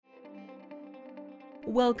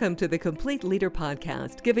Welcome to the Complete Leader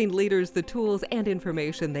Podcast, giving leaders the tools and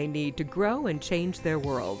information they need to grow and change their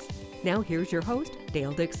worlds. Now here's your host,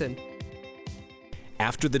 Dale Dixon.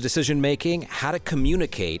 After the decision making, how to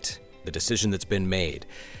communicate the decision that's been made.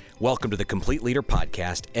 Welcome to the Complete Leader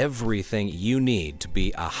Podcast, everything you need to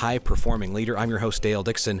be a high-performing leader. I'm your host, Dale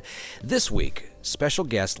Dixon. This week, special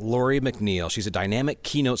guest, Lori McNeill. She's a dynamic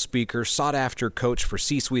keynote speaker, sought-after coach for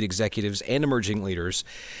C-suite executives and emerging leaders.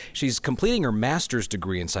 She's completing her master's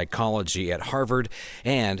degree in psychology at Harvard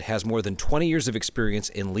and has more than 20 years of experience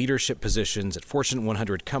in leadership positions at Fortune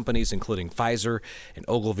 100 companies, including Pfizer and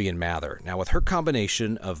Ogilvy and Mather. Now, with her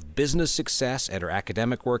combination of business success and her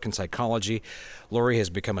academic work in psychology, Lori has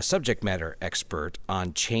become a subject matter expert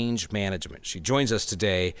on change management. She joins us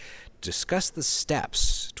today to discuss the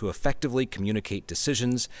steps to effectively communicate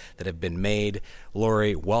decisions that have been made.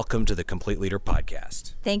 Lori, welcome to the Complete Leader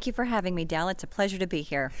Podcast. Thank you for having me, Dale. It's a pleasure to be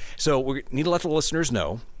here. So we need to let the listeners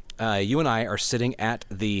know, you and I are sitting at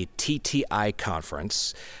the TTI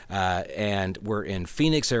conference, and we're in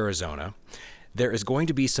Phoenix, Arizona. There is going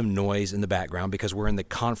to be some noise in the background because we're in the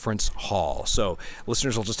conference hall. So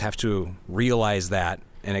listeners will just have to realize that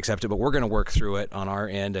and accept it, but we're going to work through it on our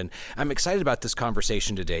end. And I'm excited about this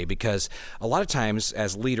conversation today because a lot of times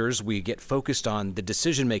as leaders, we get focused on the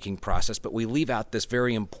decision-making process, but we leave out this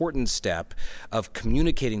very important step of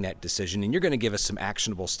communicating that decision. And you're going to give us some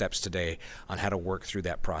actionable steps today on how to work through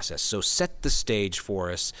that process. So set the stage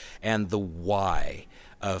for us and the why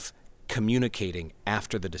of communicating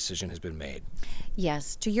after the decision has been made.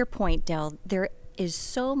 Yes, to your point, Dale, there is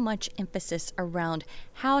so much emphasis around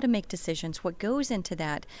how to make decisions, what goes into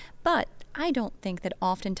that, but I don't think that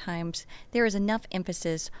oftentimes there is enough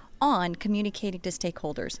emphasis on communicating to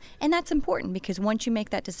stakeholders. And that's important because once you make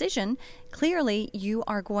that decision, clearly you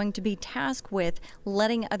are going to be tasked with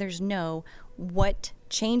letting others know what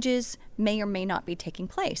changes may or may not be taking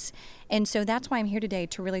place. And so that's why I'm here today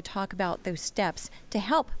to really talk about those steps to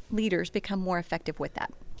help leaders become more effective with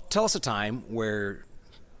that. Tell us a time where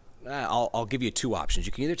I'll give you two options.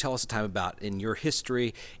 You can either tell us a time about in your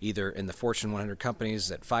history, either in the Fortune 100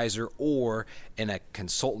 companies at Pfizer or in a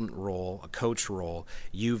consultant role, a coach role,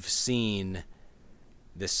 you've seen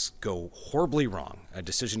this go horribly wrong, a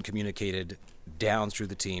decision communicated down through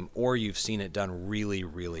the team, or you've seen it done really,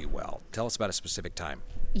 really well. Tell us about a specific time.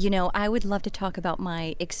 You know, I would love to talk about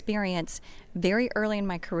my experience very early in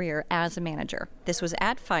my career as a manager. This was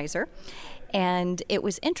at Pfizer, and it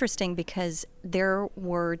was interesting because there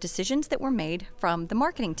were decisions that were made from the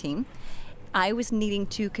marketing team. I was needing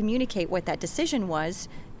to communicate what that decision was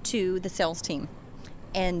to the sales team,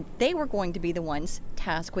 and they were going to be the ones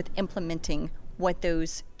tasked with implementing what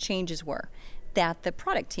those changes were that the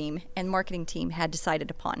product team and marketing team had decided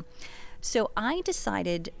upon. So I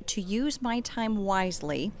decided to use my time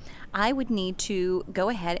wisely. I would need to go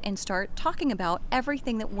ahead and start talking about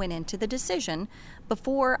everything that went into the decision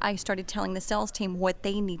before I started telling the sales team what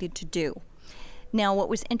they needed to do. Now, what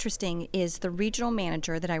was interesting is the regional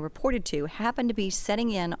manager that I reported to happened to be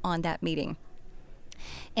sitting in on that meeting.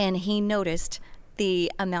 And he noticed the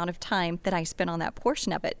amount of time that I spent on that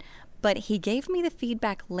portion of it. But he gave me the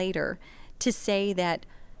feedback later to say that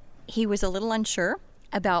he was a little unsure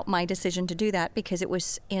about my decision to do that because it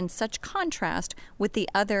was in such contrast with the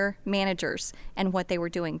other managers and what they were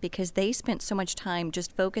doing because they spent so much time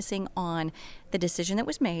just focusing on the decision that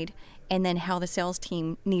was made and then how the sales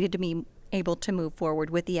team needed to be able to move forward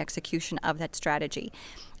with the execution of that strategy.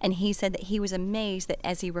 And he said that he was amazed that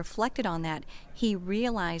as he reflected on that, he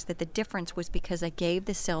realized that the difference was because I gave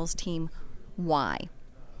the sales team why.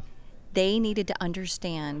 They needed to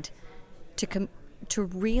understand to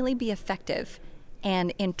really be effective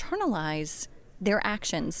and internalize their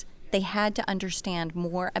actions. They had to understand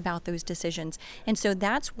more about those decisions. And so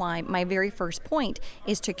that's why my very first point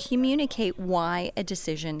is to communicate why a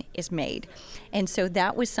decision is made. And so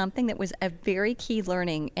that was something that was a very key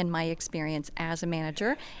learning in my experience as a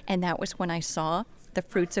manager. And that was when I saw the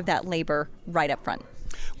fruits of that labor right up front.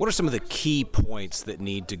 What are some of the key points that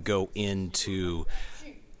need to go into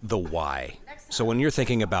the why? So when you're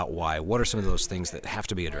thinking about why, what are some of those things that have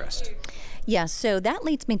to be addressed? Yeah, so that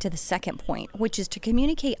leads me to the second point, which is to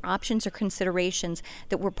communicate options or considerations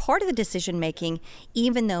that were part of the decision making,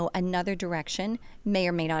 even though another direction may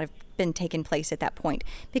or may not have been taken place at that point.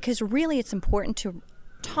 Because really it's important to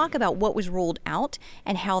talk about what was ruled out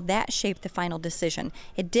and how that shaped the final decision.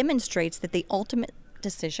 It demonstrates that the ultimate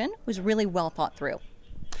decision was really well thought through.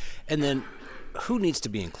 And then who needs to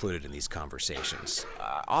be included in these conversations?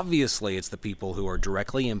 Obviously, it's the people who are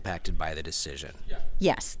directly impacted by the decision.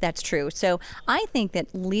 Yes, that's true. So I think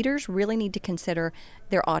that leaders really need to consider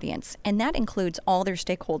their audience, and that includes all their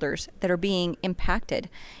stakeholders that are being impacted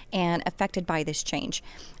and affected by this change.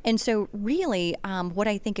 And so really, what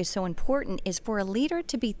I think is so important is for a leader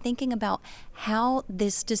to be thinking about how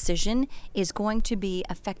this decision is going to be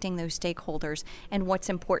affecting those stakeholders and what's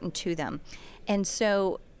important to them. And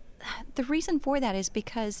so the reason for that is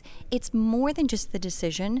because it's more than just the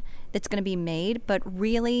decision that's going to be made, but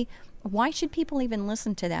really, why should people even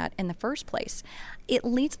listen to that in the first place? It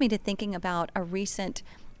leads me to thinking about a recent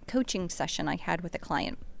coaching session I had with a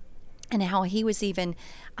client, and how he was even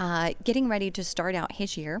getting ready to start out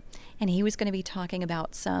his year, and he was going to be talking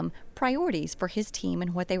about some priorities for his team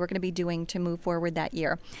and what they were going to be doing to move forward that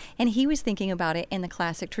year. And he was thinking about it in the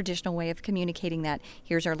classic traditional way of communicating that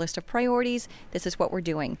here's our list of priorities, this is what we're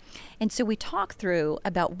doing. And so we talked through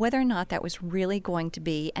about whether or not that was really going to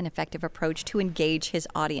be an effective approach to engage his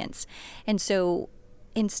audience. And so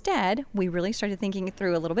instead, we really started thinking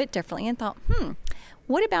through a little bit differently and thought,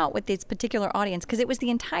 what about with this particular audience? Because it was the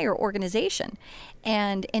entire organization.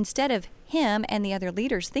 And instead of him and the other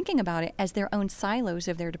leaders thinking about it as their own silos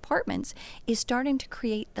of their departments, is starting to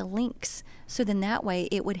create the links. So then that way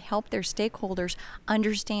it would help their stakeholders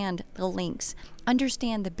understand the links,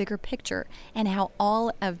 understand the bigger picture, and how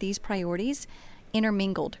all of these priorities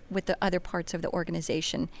intermingled with the other parts of the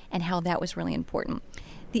organization, and how that was really important.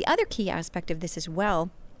 The other key aspect of this as well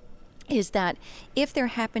is that if there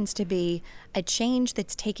happens to be a change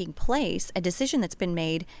that's taking place, a decision that's been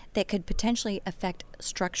made that could potentially affect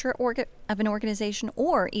structure of an organization,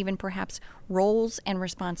 or even perhaps roles and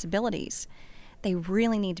responsibilities, they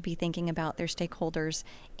really need to be thinking about their stakeholders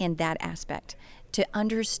in that aspect to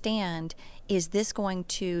understand, is this going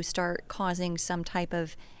to start causing some type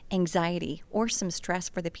of anxiety or some stress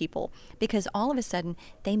for the people, because all of a sudden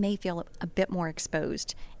they may feel a bit more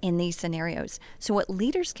exposed in these scenarios. So what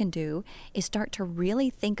leaders can do is start to really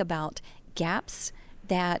think about gaps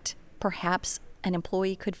that perhaps an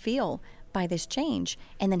employee could feel by this change,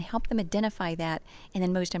 and then help them identify that, and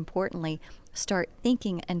then most importantly, start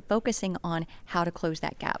thinking and focusing on how to close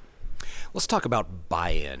that gap. Let's talk about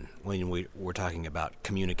buy-in when we're talking about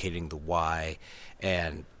communicating the why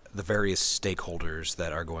and the various stakeholders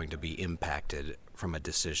that are going to be impacted from a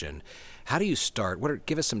decision. How do you start?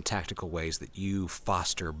 Give us some tactical ways that you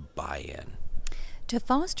foster buy-in. To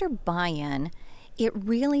foster buy-in, it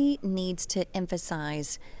really needs to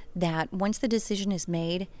emphasize that once the decision is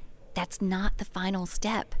made, that's not the final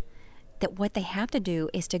step. That what they have to do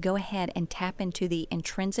is to go ahead and tap into the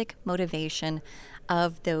intrinsic motivation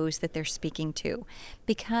of those that they're speaking to,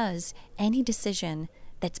 because any decision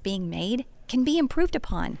that's being made can be improved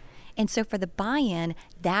upon. And so for the buy-in,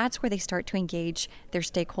 that's where they start to engage their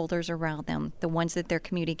stakeholders around them, the ones that they're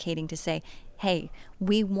communicating, to say, hey,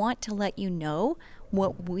 we want to let you know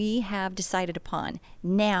what we have decided upon.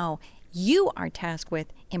 Now you are tasked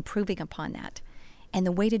with improving upon that. And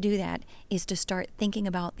the way to do that is to start thinking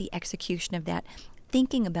about the execution of that,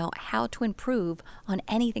 thinking about how to improve on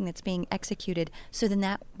anything that's being executed, so then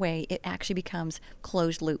that way it actually becomes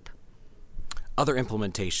closed loop. Other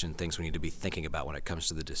implementation things we need to be thinking about when it comes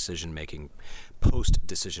to the decision-making,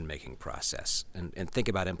 post-decision-making process, and think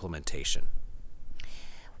about implementation.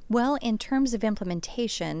 Well, in terms of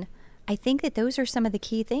implementation, I think that those are some of the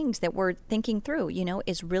key things that we're thinking through,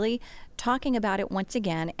 is really talking about it once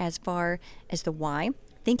again as far as the why,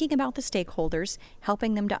 thinking about the stakeholders,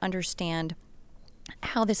 helping them to understand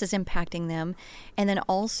how this is impacting them, and then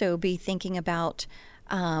also be thinking about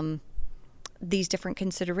these different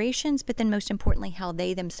considerations, but then most importantly, how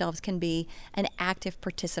they themselves can be an active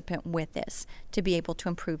participant with this to be able to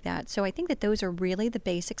improve that. So I think that those are really the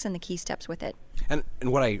basics and the key steps with it. And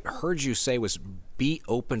what I heard you say was be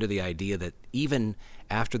open to the idea that even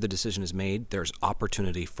after the decision is made, there's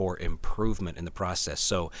opportunity for improvement in the process.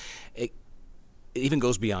 So it even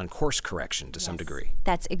goes beyond course correction to some degree.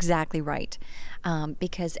 That's exactly right.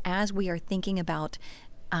 Because as we are thinking about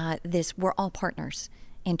this, we're all partners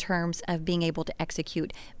in terms of being able to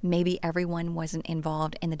execute. Maybe everyone wasn't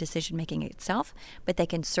involved in the decision making itself, but they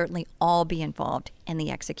can certainly all be involved in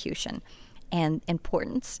the execution. And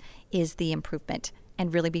importance is the improvement,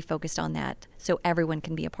 and really be focused on that so everyone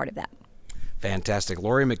can be a part of that. Fantastic.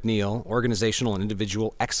 Lori McNeill, organizational and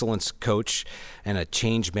individual excellence coach and a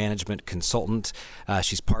change management consultant.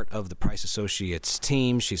 She's part of the Price Associates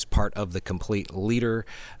team. She's part of the Complete Leader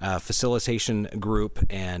facilitation group.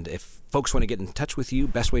 And if folks want to get in touch with you,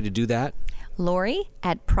 best way to do that? Lori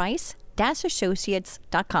at price-associates.com.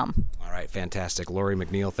 complete-associates.com. All right, fantastic. Lori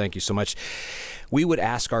McNeill, thank you so much. We would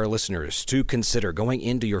ask our listeners to consider going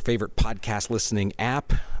into your favorite podcast listening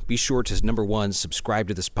app. Be sure to, number one, subscribe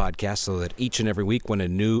to this podcast so that each and every week when a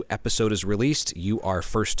new episode is released, you are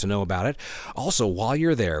first to know about it. Also, while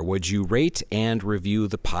you're there, would you rate and review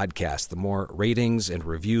the podcast? The more ratings and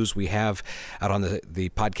reviews we have out on the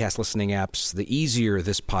podcast listening apps, the easier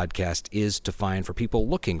this podcast is to find for people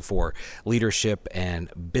looking for leadership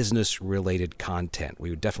and business-related content. We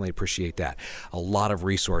would definitely appreciate that. A lot of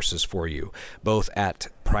resources for you, both at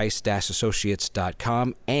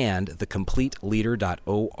price-associates.com and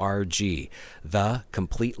thecompleteleader.org.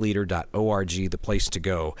 Thecompleteleader.org, the place to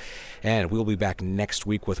go. And we'll be back next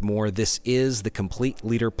week with more. This is the Complete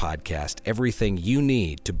Leader Podcast, everything you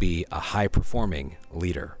need to be a high-performing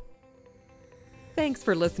leader. Thanks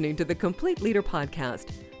for listening to the Complete Leader Podcast.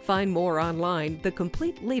 Find more online,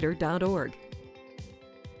 thecompleteleader.org.